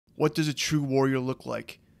What does a true warrior look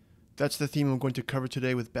like? That's the theme I'm going to cover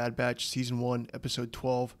today with Bad Batch Season 1, Episode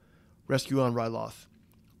 12, Rescue on Ryloth.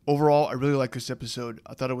 Overall, I really liked this episode.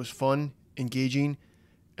 I thought it was fun, engaging,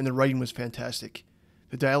 and the writing was fantastic.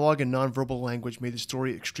 The dialogue and nonverbal language made the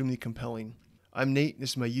story extremely compelling. I'm Nate, and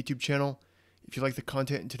this is my YouTube channel. If you like the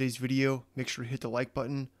content in today's video, make sure to hit the like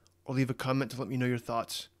button or leave a comment to let me know your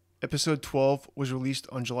thoughts. Episode 12 was released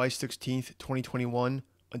on July 16th, 2021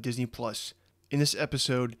 on Disney+. In this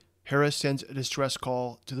episode, Hera sends a distress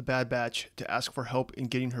call to the Bad Batch to ask for help in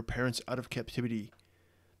getting her parents out of captivity.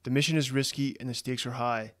 The mission is risky and the stakes are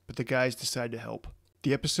high, but the guys decide to help.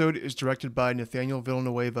 The episode is directed by Nathaniel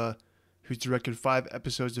Villanueva, who's directed 5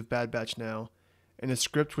 episodes of Bad Batch now, and the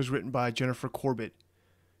script was written by Jennifer Corbett,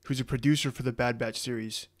 who's a producer for the Bad Batch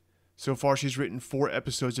series. So far, she's written 4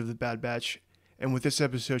 episodes of the Bad Batch, and with this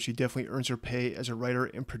episode, she definitely earns her pay as a writer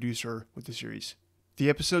and producer with the series. The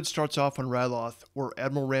episode starts off on Ryloth, where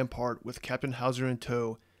Admiral Rampart, with Captain Hauser in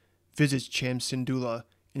tow, visits Cham Syndulla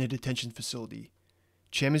in a detention facility.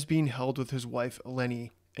 Cham is being held with his wife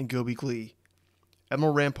Eleni and Gobi Glee.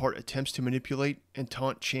 Admiral Rampart attempts to manipulate and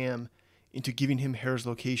taunt Cham into giving him Hera's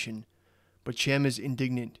location, but Cham is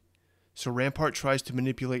indignant. So Rampart tries to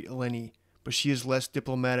manipulate Eleni, but she is less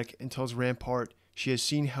diplomatic and tells Rampart she has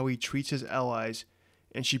seen how he treats his allies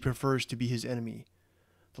and she prefers to be his enemy.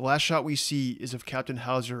 The last shot we see is of Captain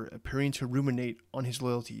Hauser appearing to ruminate on his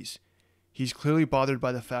loyalties. He's clearly bothered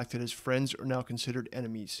by the fact that his friends are now considered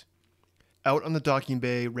enemies. Out on the docking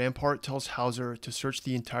bay, Rampart tells Hauser to search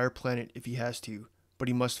the entire planet if he has to, but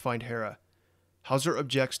he must find Hera. Hauser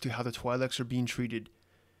objects to how the Twi'leks are being treated,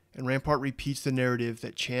 and Rampart repeats the narrative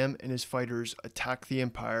that Cham and his fighters attacked the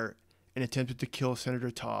Empire and attempted to kill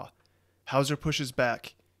Senator Ta. Hauser pushes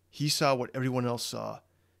back. He saw what everyone else saw.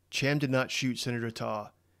 Cham did not shoot Senator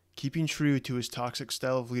Ta. Keeping true to his toxic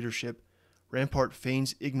style of leadership, Rampart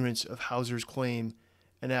feigns ignorance of Hauser's claim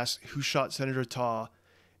and asks who shot Senator Ta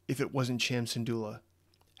if it wasn't Cham Syndulla.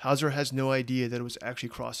 Hauser has no idea that it was actually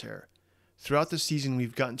Crosshair. Throughout the season,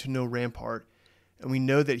 we've gotten to know Rampart, and we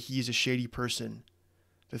know that he is a shady person.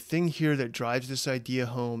 The thing here that drives this idea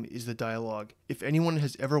home is the dialogue. If anyone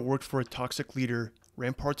has ever worked for a toxic leader,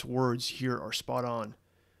 Rampart's words here are spot on.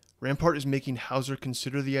 Rampart is making Hauser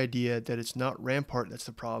consider the idea that it's not Rampart that's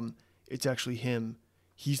the problem, it's actually him.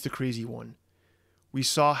 He's the crazy one. We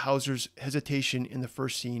saw Hauser's hesitation in the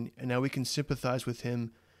first scene, and now we can sympathize with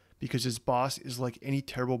him because his boss is like any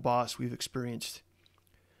terrible boss we've experienced.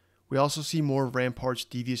 We also see more of Rampart's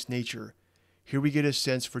devious nature. Here we get a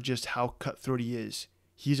sense for just how cutthroat he is.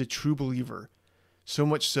 He is a true believer, so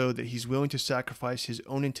much so that he's willing to sacrifice his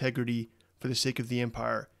own integrity for the sake of the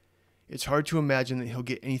Empire. It's hard to imagine that he'll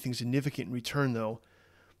get anything significant in return, though,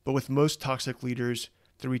 but with most toxic leaders,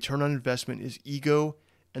 the return on investment is ego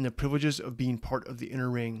and the privileges of being part of the inner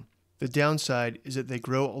ring. The downside is that they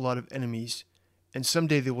grow a lot of enemies, and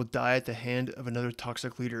someday they will die at the hand of another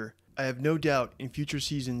toxic leader. I have no doubt in future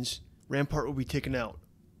seasons, Rampart will be taken out,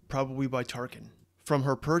 probably by Tarkin. From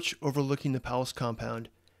her perch overlooking the palace compound,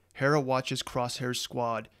 Hera watches Crosshair's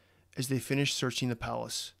squad as they finish searching the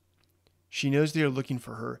palace. She knows they are looking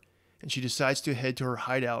for her, and she decides to head to her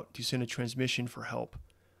hideout to send a transmission for help.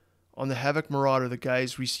 On the Havoc Marauder, the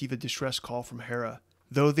guys receive a distress call from Hera.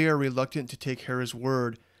 Though they are reluctant to take Hera's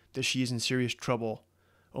word that she is in serious trouble,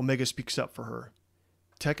 Omega speaks up for her.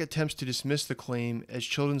 Tech attempts to dismiss the claim as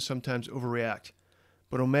children sometimes overreact,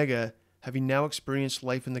 but Omega, having now experienced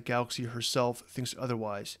life in the galaxy herself, thinks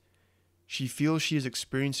otherwise. She feels she has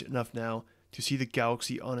experienced enough now to see the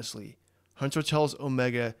galaxy honestly. Hunter tells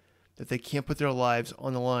Omega that they can't put their lives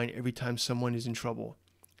on the line every time someone is in trouble,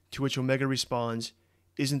 to which Omega responds,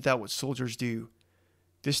 "Isn't that what soldiers do?"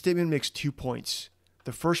 This statement makes 2 points.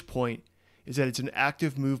 The first point is that it's an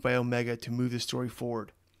active move by Omega to move the story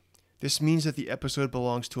forward. This means that the episode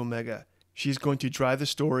belongs to Omega. She is going to drive the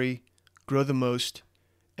story, grow the most,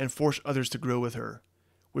 and force others to grow with her,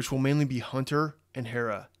 which will mainly be Hunter and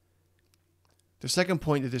Hera. The second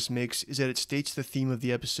point that this makes is that it states the theme of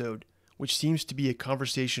the episode, which seems to be a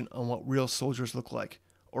conversation on what real soldiers look like,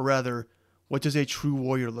 or rather, what does a true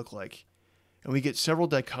warrior look like? And we get several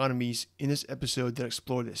dichotomies in this episode that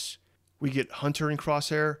explore this. We get Hunter and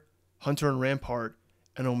Crosshair, Hunter and Rampart,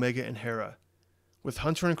 and Omega and Hera. With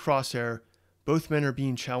Hunter and Crosshair, both men are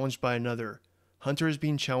being challenged by another. Hunter is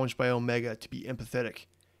being challenged by Omega to be empathetic,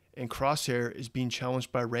 and Crosshair is being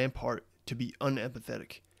challenged by Rampart to be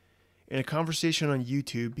unempathetic. In a conversation on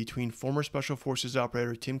YouTube between former Special Forces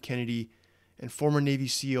operator Tim Kennedy and former Navy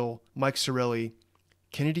SEAL Mike Sorelli,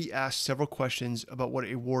 Kennedy asks several questions about what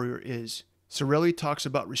a warrior is. Sorelli talks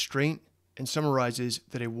about restraint and summarizes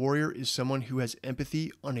that a warrior is someone who has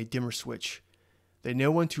empathy on a dimmer switch. They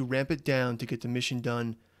know when to ramp it down to get the mission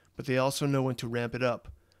done, but they also know when to ramp it up.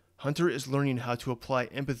 Hunter is learning how to apply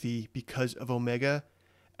empathy because of Omega,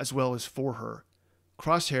 as well as for her.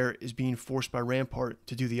 Crosshair is being forced by Rampart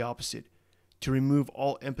to do the opposite, to remove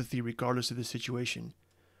all empathy regardless of the situation.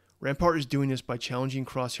 Rampart is doing this by challenging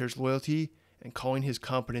Crosshair's loyalty and calling his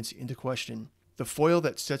competence into question. The foil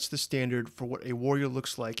that sets the standard for what a warrior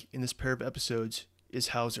looks like in this pair of episodes is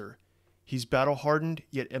Hauser. He's battle-hardened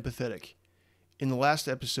yet empathetic. In the last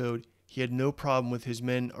episode, he had no problem with his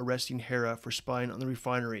men arresting Hera for spying on the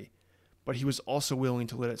refinery, but he was also willing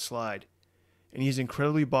to let it slide. And he is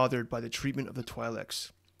incredibly bothered by the treatment of the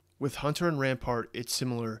Twi'leks. With Hunter and Rampart, it's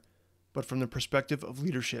similar, but from the perspective of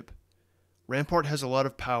leadership. Rampart has a lot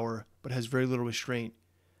of power, but has very little restraint.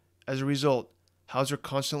 As a result, Hauser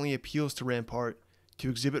constantly appeals to Rampart to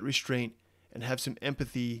exhibit restraint and have some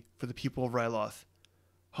empathy for the people of Ryloth.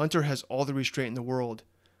 Hunter has all the restraint in the world,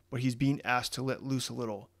 but he's being asked to let loose a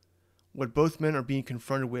little. What both men are being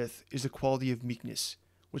confronted with is the quality of meekness,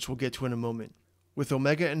 which we'll get to in a moment. With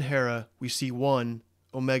Omega and Hera, we see one,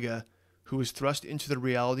 Omega, who was thrust into the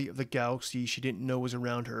reality of the galaxy she didn't know was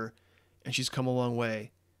around her, and she's come a long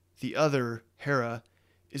way. The other, Hera,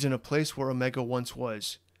 is in a place where Omega once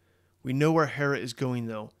was. We know where Hera is going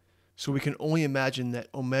though, so we can only imagine that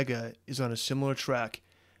Omega is on a similar track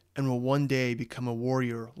and will one day become a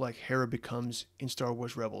warrior like Hera becomes in Star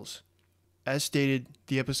Wars Rebels. As stated,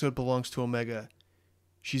 the episode belongs to Omega.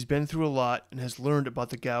 She's been through a lot and has learned about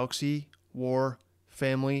the galaxy, war,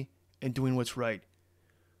 family, and doing what's right.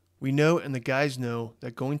 We know and the guys know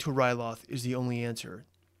that going to Ryloth is the only answer.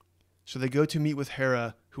 So they go to meet with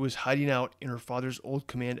Hera, who is hiding out in her father's old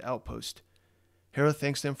command outpost. Hera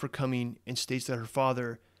thanks them for coming and states that her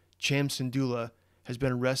father, Cham Syndulla, has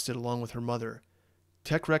been arrested along with her mother.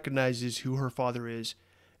 Tech recognizes who her father is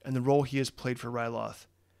and the role he has played for Ryloth.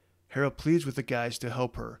 Hera pleads with the guys to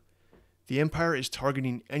help her. The Empire is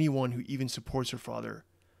targeting anyone who even supports her father.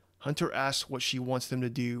 Hunter asks what she wants them to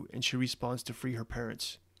do, and she responds to free her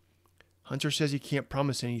parents. Hunter says he can't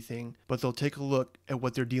promise anything, but they'll take a look at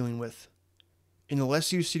what they're dealing with. In the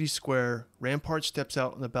Lesu City Square, Rampart steps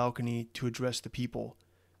out on the balcony to address the people.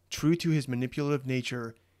 True to his manipulative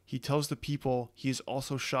nature, he tells the people he is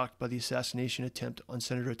also shocked by the assassination attempt on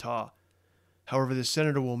Senator Ta. However, the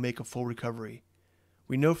senator will make a full recovery.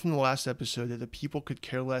 We know from the last episode that the people could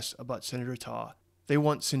care less about Senator Ta. They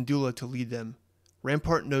want Syndulla to lead them.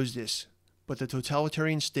 Rampart knows this, but the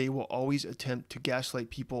totalitarian state will always attempt to gaslight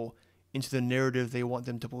people into the narrative they want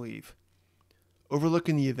them to believe.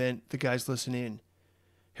 Overlooking the event, the guys listen in.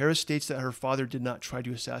 Hera states that her father did not try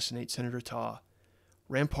to assassinate Senator Ta.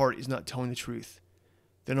 Rampart is not telling the truth.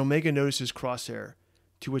 Then Omega notices Crosshair,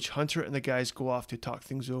 to which Hunter and the guys go off to talk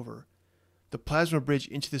things over. The plasma bridge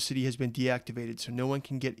into the city has been deactivated, so no one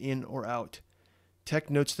can get in or out. Tech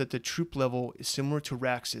notes that the troop level is similar to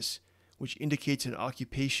Raxus, which indicates an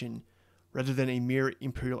occupation rather than a mere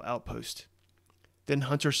Imperial outpost. Then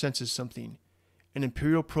Hunter senses something. An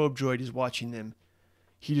Imperial probe droid is watching them.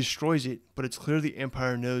 He destroys it, but it's clear the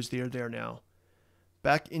Empire knows they are there now.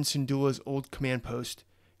 Back in Syndulla's old command post,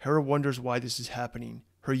 Hera wonders why this is happening.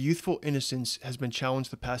 Her youthful innocence has been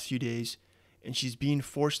challenged the past few days, and she's being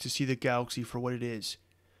forced to see the galaxy for what it is.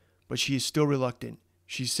 But she is still reluctant.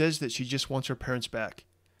 She says that she just wants her parents back.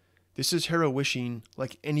 This is Hera wishing,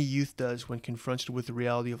 like any youth does when confronted with the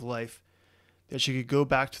reality of life, that she could go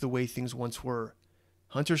back to the way things once were.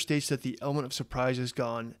 Hunter states that the element of surprise is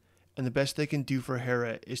gone, and the best they can do for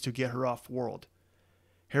Hera is to get her off-world.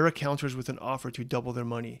 Hera counters with an offer to double their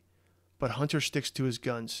money, but Hunter sticks to his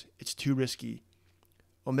guns. It's too risky.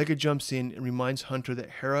 Omega jumps in and reminds Hunter that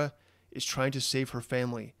Hera is trying to save her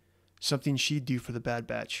family, something she'd do for the Bad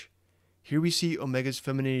Batch. Here we see Omega's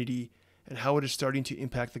femininity and how it is starting to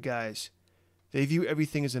impact the guys. They view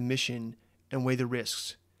everything as a mission and weigh the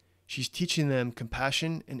risks. She's teaching them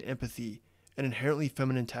compassion and empathy, an inherently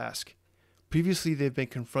feminine task. Previously, they've been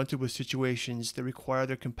confronted with situations that require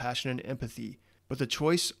their compassion and empathy, but the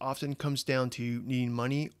choice often comes down to needing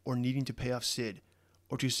money or needing to pay off Sid,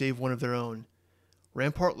 or to save one of their own.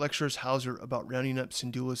 Rampart lectures Hauser about rounding up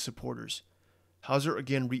Syndulla's supporters. Hauser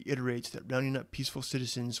again reiterates that rounding up peaceful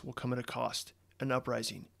citizens will come at a cost, an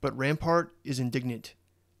uprising. But Rampart is indignant.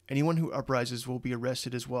 Anyone who uprises will be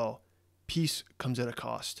arrested as well. Peace comes at a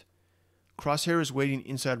cost. Crosshair is waiting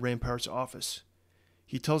inside Rampart's office.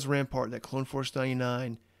 He tells Rampart that Clone Force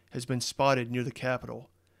 99 has been spotted near the capital.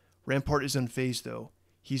 Rampart is unfazed though.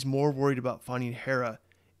 He's more worried about finding Hera,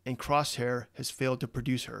 and Crosshair has failed to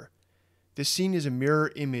produce her. This scene is a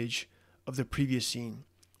mirror image of the previous scene.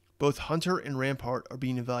 Both Hunter and Rampart are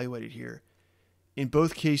being evaluated here. In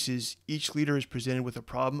both cases, each leader is presented with a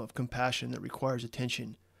problem of compassion that requires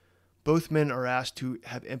attention. Both men are asked to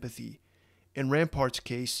have empathy. In Rampart's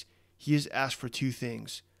case, he is asked for two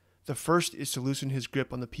things. The first is to loosen his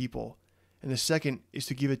grip on the people, and the second is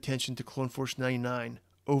to give attention to Clone Force 99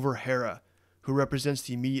 over Hera, who represents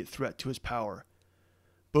the immediate threat to his power.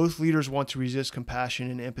 Both leaders want to resist compassion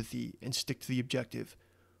and empathy and stick to the objective.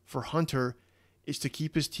 For Hunter, it's to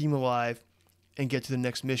keep his team alive and get to the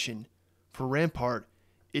next mission. For Rampart,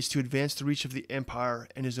 it's to advance the reach of the Empire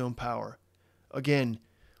and his own power. Again,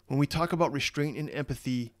 when we talk about restraint and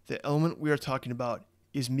empathy, the element we are talking about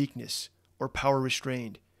is meekness, or power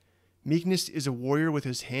restrained. Meekness is a warrior with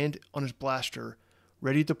his hand on his blaster,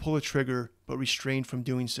 ready to pull a trigger, but restrained from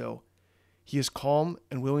doing so. He is calm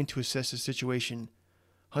and willing to assess the situation.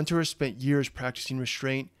 Hunter has spent years practicing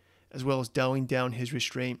restraint, as well as dialing down his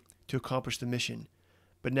restraint to accomplish the mission.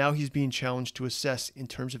 But now he's being challenged to assess in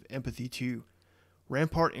terms of empathy too.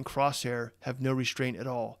 Rampart and Crosshair have no restraint at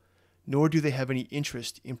all, nor do they have any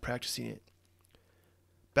interest in practicing it.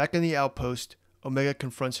 Back in the outpost, Omega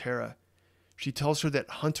confronts Hera. She tells her that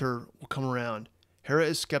Hunter will come around. Hera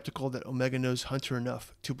is skeptical that Omega knows Hunter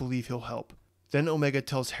enough to believe he'll help. Then Omega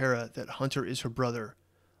tells Hera that Hunter is her brother.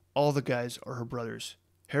 All the guys are her brothers.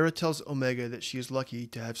 Hera tells Omega that she is lucky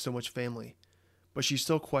to have so much family, but she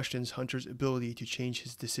still questions Hunter's ability to change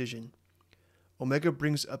his decision. Omega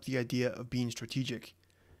brings up the idea of being strategic.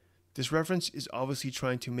 This reference is obviously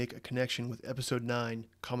trying to make a connection with Episode 9,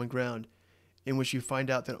 Common Ground, in which you find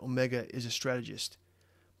out that Omega is a strategist.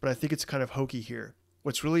 But I think it's kind of hokey here.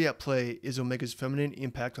 What's really at play is Omega's feminine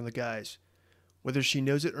impact on the guys. Whether she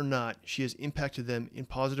knows it or not, she has impacted them in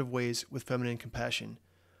positive ways with feminine compassion.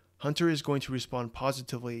 Hunter is going to respond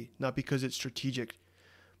positively, not because it's strategic,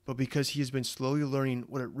 but because he has been slowly learning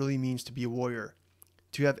what it really means to be a warrior,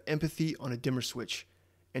 to have empathy on a dimmer switch,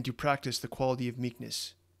 and to practice the quality of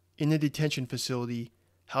meekness. In the detention facility,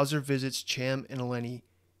 Hauser visits Cham and Eleni.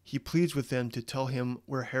 He pleads with them to tell him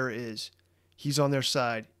where Hera is. He's on their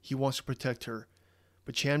side. He wants to protect her.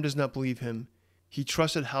 But Cham does not believe him. He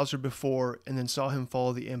trusted Hauser before and then saw him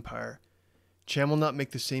follow the Empire. Cham will not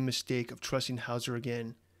make the same mistake of trusting Hauser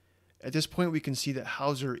again. At this point, we can see that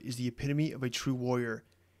Hauser is the epitome of a true warrior.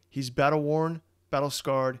 He's battle-worn,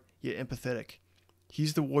 battle-scarred, yet empathetic.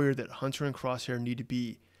 He's the warrior that Hunter and Crosshair need to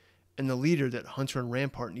be, and the leader that Hunter and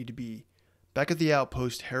Rampart need to be. Back at the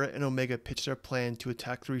outpost, Hera and Omega pitch their plan to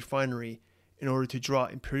attack the refinery in order to draw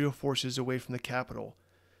Imperial forces away from the capital,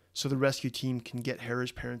 so the rescue team can get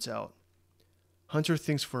Hera's parents out. Hunter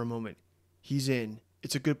thinks for a moment. He's in.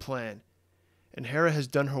 It's a good plan. And Hera has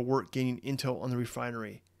done her work gaining intel on the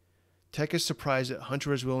refinery. Tech is surprised that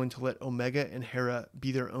Hunter is willing to let Omega and Hera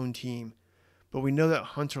be their own team, but we know that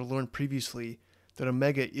Hunter learned previously that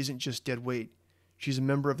Omega isn't just dead weight. She's a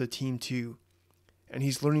member of the team too, and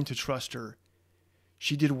he's learning to trust her.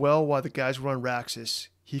 She did well while the guys were on Raxus.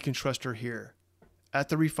 He can trust her here. At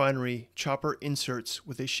the refinery, Chopper inserts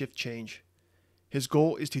with a shift change. His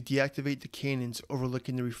goal is to deactivate the cannons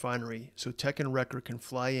overlooking the refinery so Tech and Wrecker can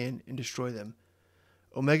fly in and destroy them.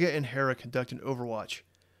 Omega and Hera conduct an overwatch.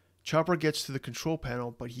 Chopper gets to the control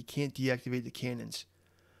panel, but he can't deactivate the cannons.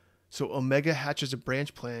 So Omega hatches a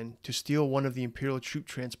branch plan to steal one of the Imperial troop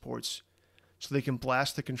transports so they can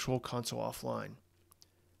blast the control console offline.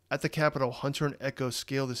 At the capital, Hunter and Echo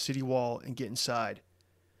scale the city wall and get inside.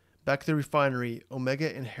 Back at the refinery,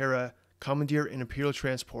 Omega and Hera commandeer an Imperial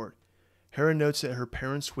transport. Hera notes that her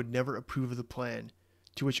parents would never approve of the plan,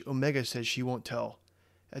 to which Omega says she won't tell.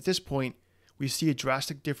 At this point, we see a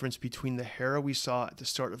drastic difference between the Hera we saw at the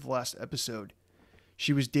start of the last episode.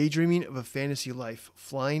 She was daydreaming of a fantasy life,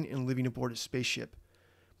 flying and living aboard a spaceship,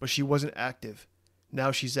 but she wasn't active.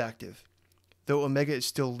 Now she's active. Though Omega is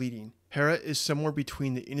still leading, Hera is somewhere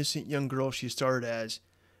between the innocent young girl she started as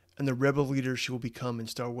and the rebel leader she will become in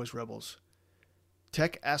Star Wars Rebels.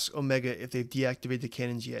 Tech asks Omega if they've deactivated the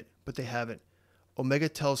cannons yet, but they haven't. Omega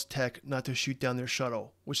tells Tech not to shoot down their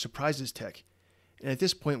shuttle, which surprises Tech. And at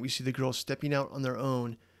this point, we see the girls stepping out on their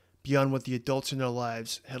own beyond what the adults in their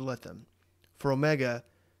lives had let them. For Omega,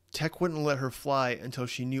 Tech wouldn't let her fly until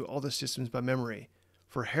she knew all the systems by memory.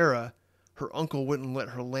 For Hera, her uncle wouldn't let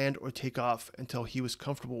her land or take off until he was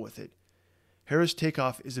comfortable with it. Hera's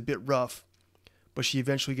takeoff is a bit rough, but she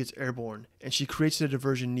eventually gets airborne, and she creates the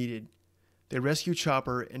diversion needed. They rescue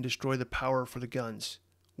Chopper and destroy the power for the guns.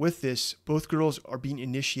 With this, both girls are being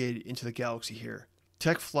initiated into the galaxy here.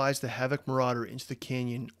 Tech flies the Havoc Marauder into the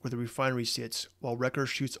canyon where the refinery sits, while Wrecker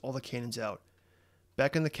shoots all the cannons out.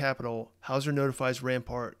 Back in the capital, Hauser notifies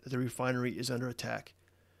Rampart that the refinery is under attack.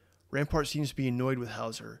 Rampart seems to be annoyed with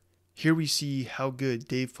Hauser. Here we see how good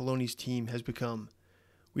Dave Filoni's team has become.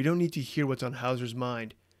 We don't need to hear what's on Hauser's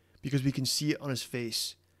mind, because we can see it on his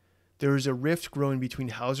face. There is a rift growing between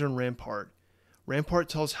Hauser and Rampart. Rampart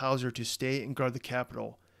tells Hauser to stay and guard the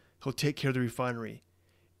capital. He'll take care of the refinery.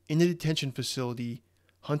 In the detention facility,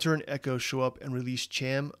 Hunter and Echo show up and release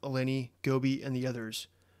Cham, Eleni, Gobi, and the others.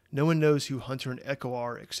 No one knows who Hunter and Echo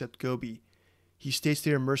are except Gobi. He states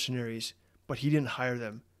they are mercenaries, but he didn't hire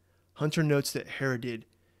them. Hunter notes that Hera did,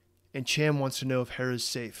 and Cham wants to know if Hera is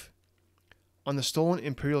safe. On the stolen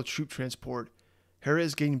Imperial troop transport, Hera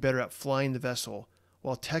is getting better at flying the vessel,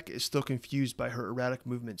 while Tech is still confused by her erratic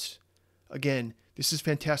movements. Again, this is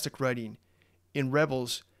fantastic writing. In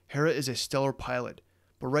Rebels, Hera is a stellar pilot,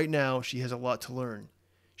 but right now she has a lot to learn.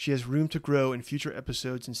 She has room to grow in future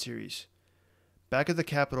episodes and series. Back at the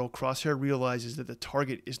capital, Crosshair realizes that the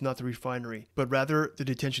target is not the refinery, but rather the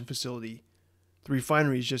detention facility. The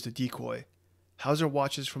refinery is just a decoy. Hauser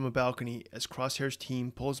watches from a balcony as Crosshair's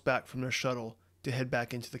team pulls back from their shuttle to head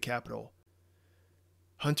back into the capital.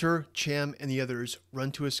 Hunter, Cham, and the others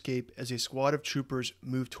run to escape as a squad of troopers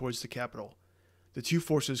move towards the capital. The two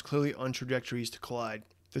forces clearly on trajectories to collide.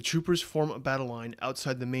 The troopers form a battle line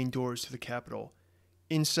outside the main doors to the capital.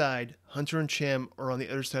 Inside, Hunter and Cham are on the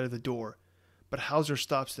other side of the door, but Hauser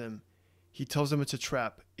stops them. He tells them it's a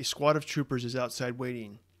trap. A squad of troopers is outside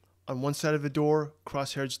waiting. On one side of the door,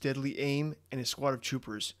 Crosshair's deadly aim and a squad of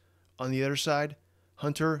troopers. On the other side,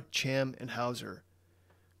 Hunter, Cham, and Hauser.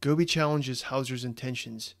 Gobi challenges Hauser's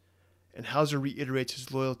intentions, and Hauser reiterates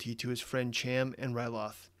his loyalty to his friend Cham and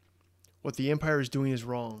Ryloth. What the Empire is doing is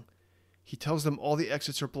wrong. He tells them all the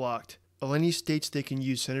exits are blocked. Eleni states they can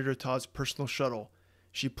use Senator Todd's personal shuttle.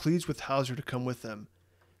 She pleads with Hauser to come with them.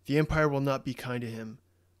 The Empire will not be kind to him,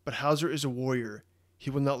 but Hauser is a warrior. He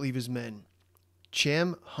will not leave his men.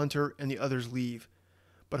 Cham, Hunter, and the others leave,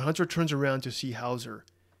 but Hunter turns around to see Hauser.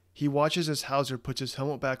 He watches as Hauser puts his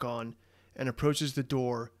helmet back on and approaches the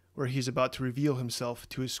door where he is about to reveal himself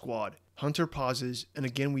to his squad. Hunter pauses, and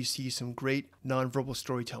again we see some great nonverbal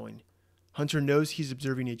storytelling. Hunter knows he's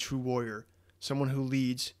observing a true warrior, someone who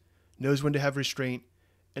leads, knows when to have restraint,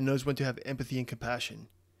 and knows when to have empathy and compassion,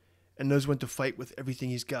 and knows when to fight with everything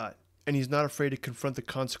he's got, and he's not afraid to confront the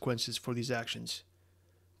consequences for these actions.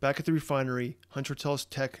 Back at the refinery, Hunter tells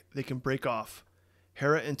Tech they can break off.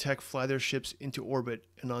 Hera and Tech fly their ships into orbit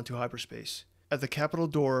and onto hyperspace. At the capital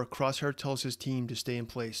door, Crosshair tells his team to stay in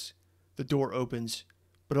place. The door opens,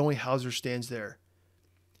 but only Hauser stands there.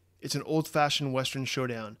 It's an old-fashioned Western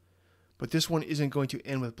showdown, but this one isn't going to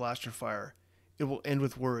end with blaster fire. It will end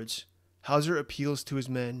with words. Hauser appeals to his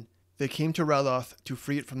men. They came to Ryloth to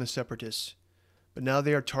free it from the Separatists, but now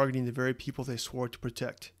they are targeting the very people they swore to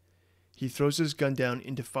protect. He throws his gun down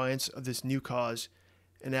in defiance of this new cause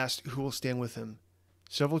and asks who will stand with him.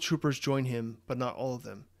 Several troopers join him, but not all of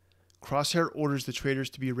them. Crosshair orders the traitors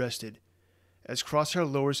to be arrested. As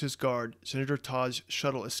Crosshair lowers his guard, Senator Todd's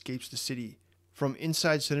shuttle escapes the city. From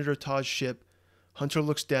inside Senator Todd's ship, Hunter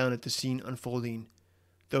looks down at the scene unfolding.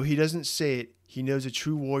 Though he doesn't say it, he knows a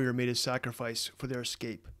true warrior made a sacrifice for their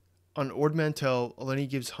escape. On Ord Mantell, Eleni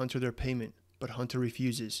gives Hunter their payment, but Hunter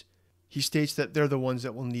refuses. He states that they're the ones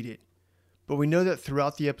that will need it. But we know that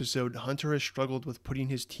throughout the episode, Hunter has struggled with putting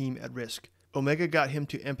his team at risk. Omega got him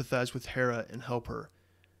to empathize with Hera and help her.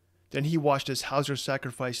 Then he watched as Hauser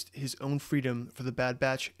sacrificed his own freedom for the Bad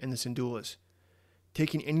Batch and the Syndulas.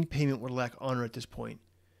 Taking any payment would lack honor at this point.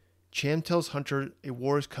 Cham tells Hunter a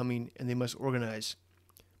war is coming and they must organize,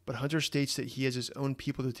 but Hunter states that he has his own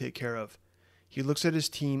people to take care of. He looks at his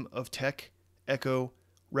team of Tech, Echo,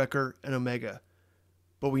 Wrecker, and Omega,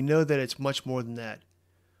 but we know that it's much more than that.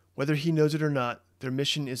 Whether he knows it or not, their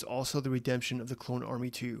mission is also the redemption of the Clone Army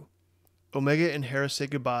too. Omega and Hera say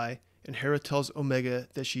goodbye, and Hera tells Omega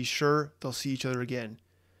that she's sure they'll see each other again.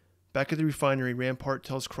 Back at the refinery, Rampart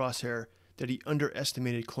tells Crosshair that he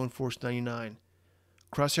underestimated Clone Force 99.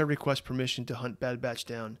 Crosshair requests permission to hunt Bad Batch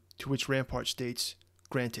down, to which Rampart states,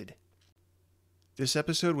 "Granted." This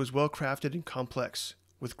episode was well crafted and complex,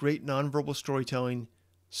 with great nonverbal storytelling,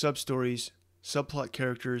 sub-stories, subplot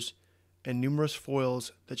characters, and numerous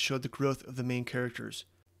foils that showed the growth of the main characters.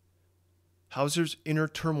 Hauser's inner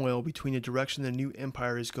turmoil between the direction the new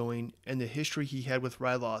empire is going and the history he had with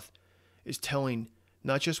Ryloth is telling,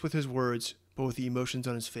 not just with his words, but with the emotions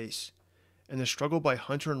on his face. And the struggle by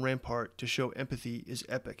Hunter and Rampart to show empathy is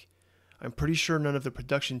epic. I'm pretty sure none of the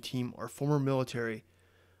production team are former military,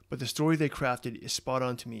 but the story they crafted is spot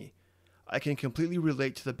on to me. I can completely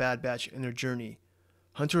relate to the Bad Batch and their journey.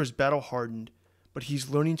 Hunter is battle-hardened, but he's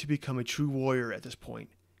learning to become a true warrior at this point,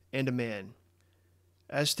 and a man.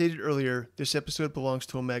 As stated earlier, this episode belongs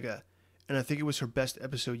to Omega, and I think it was her best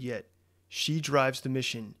episode yet. She drives the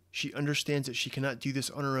mission. She understands that she cannot do this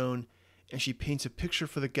on her own and she paints a picture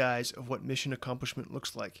for the guys of what mission accomplishment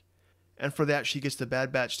looks like. And for that, she gets the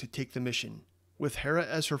Bad Batch to take the mission. With Hera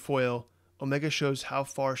as her foil, Omega shows how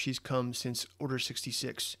far she's come since Order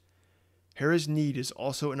 66. Hera's need is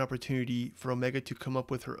also an opportunity for Omega to come up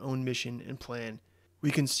with her own mission and plan. We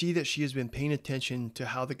can see that she has been paying attention to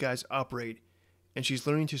how the guys operate, and she's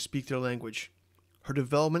learning to speak their language. Her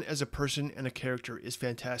development as a person and a character is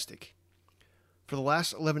fantastic. For the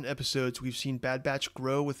last 11 episodes, we've seen Bad Batch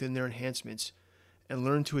grow within their enhancements and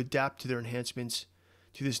learn to adapt to their enhancements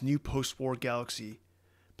to this new post-war galaxy.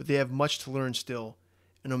 But they have much to learn still,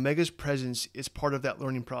 and Omega's presence is part of that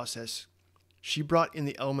learning process. She brought in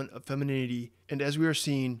the element of femininity, and as we are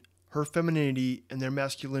seeing, her femininity and their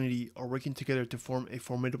masculinity are working together to form a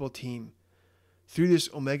formidable team. Through this,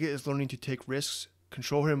 Omega is learning to take risks,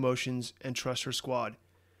 control her emotions, and trust her squad.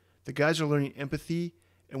 The guys are learning empathy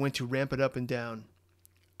and when to ramp it up and down.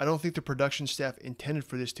 I don't think the production staff intended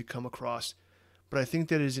for this to come across, but I think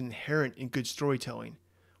that it is inherent in good storytelling.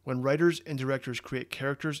 When writers and directors create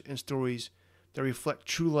characters and stories that reflect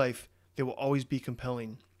true life, they will always be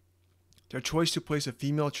compelling. Their choice to place a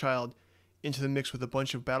female child into the mix with a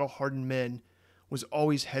bunch of battle-hardened men was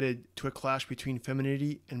always headed to a clash between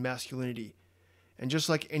femininity and masculinity. And just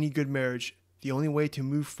like any good marriage, the only way to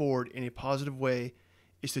move forward in a positive way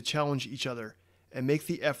is to challenge each other and make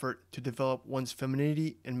the effort to develop one's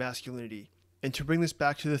femininity and masculinity. And to bring this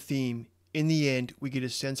back to the theme, in the end, we get a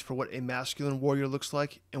sense for what a masculine warrior looks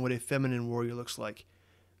like and what a feminine warrior looks like.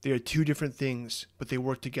 They are two different things, but they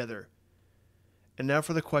work together. And now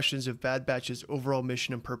for the questions of Bad Batch's overall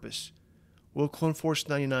mission and purpose. Will Clone Force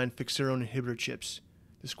 99 fix their own inhibitor chips?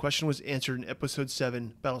 This question was answered in Episode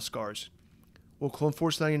 7, Battle Scars. Will Clone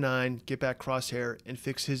Force 99 get back Crosshair and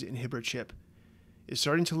fix his inhibitor chip? It's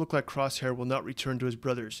starting to look like Crosshair will not return to his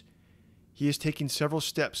brothers. He is taking several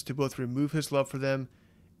steps to both remove his love for them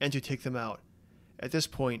and to take them out. At this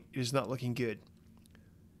point, it is not looking good.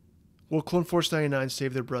 Will Clone Force 99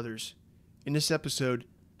 save their brothers? In this episode,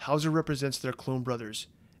 Hauser represents their clone brothers,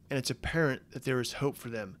 and it's apparent that there is hope for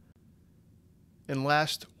them. And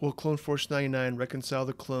last, will Clone Force 99 reconcile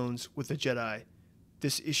the clones with the Jedi?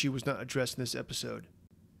 This issue was not addressed in this episode.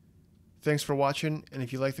 Thanks for watching, and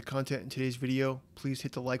if you like the content in today's video, please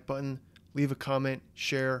hit the like button, leave a comment,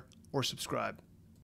 share, or subscribe.